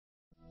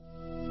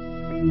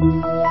The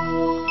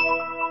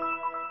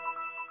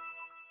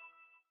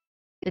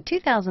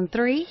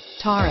 2003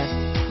 Taurus.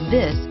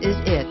 This is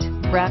it.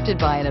 Crafted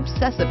by an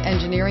obsessive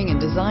engineering and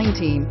design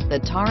team, the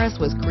Taurus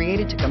was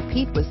created to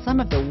compete with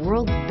some of the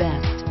world's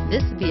best.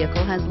 This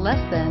vehicle has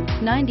less than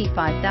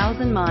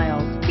 95,000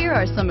 miles. Here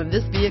are some of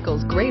this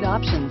vehicle's great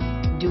options: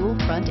 dual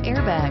front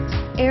airbags,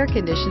 air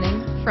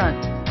conditioning,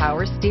 front,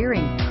 power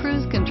steering,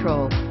 cruise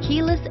control,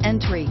 keyless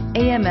entry,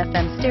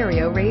 AM/FM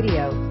stereo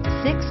radio,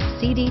 6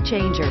 CD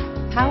changer,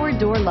 power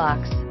door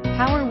locks,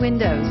 power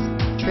windows,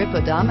 trip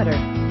odometer.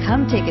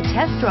 Come take a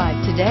test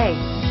drive today.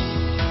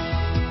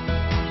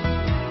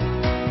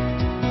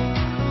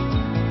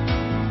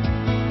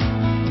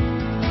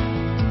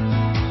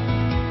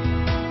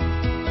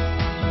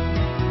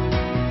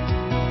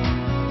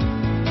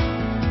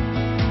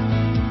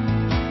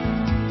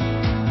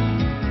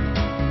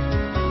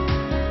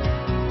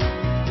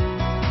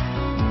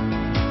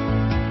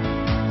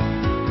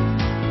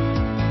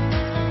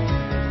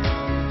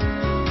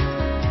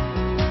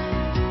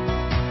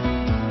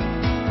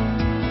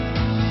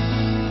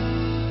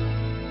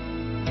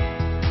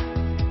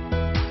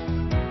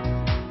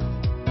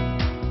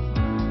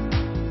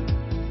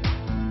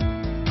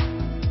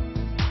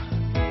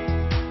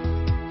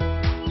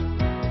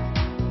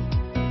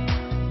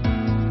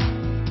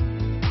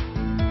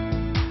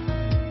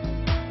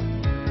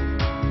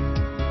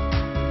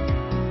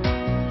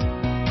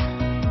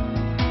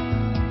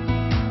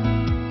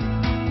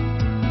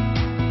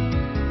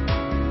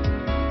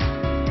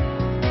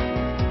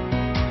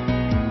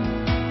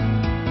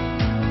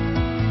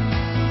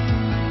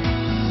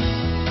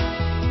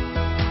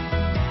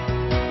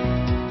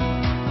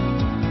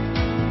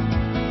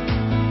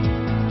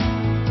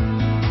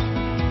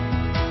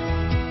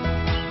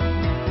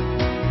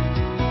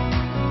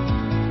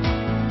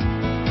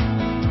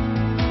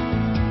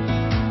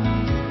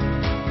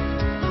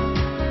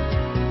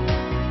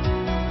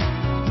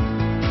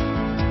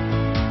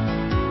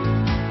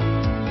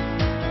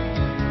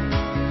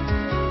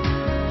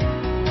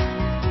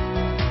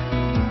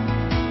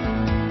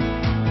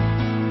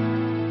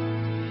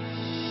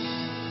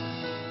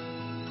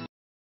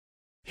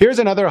 Here's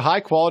another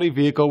high-quality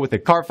vehicle with a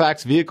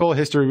Carfax Vehicle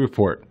History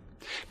Report.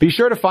 Be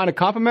sure to find a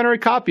complimentary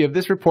copy of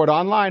this report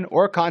online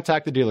or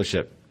contact the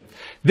dealership.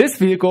 This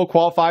vehicle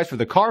qualifies for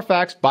the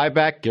Carfax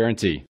Buyback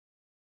Guarantee.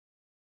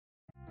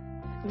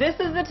 This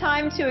is the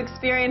time to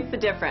experience the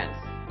difference.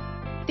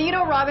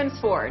 Theodore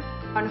Ford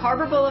on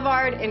Harbor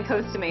Boulevard in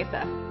Costa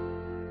Mesa.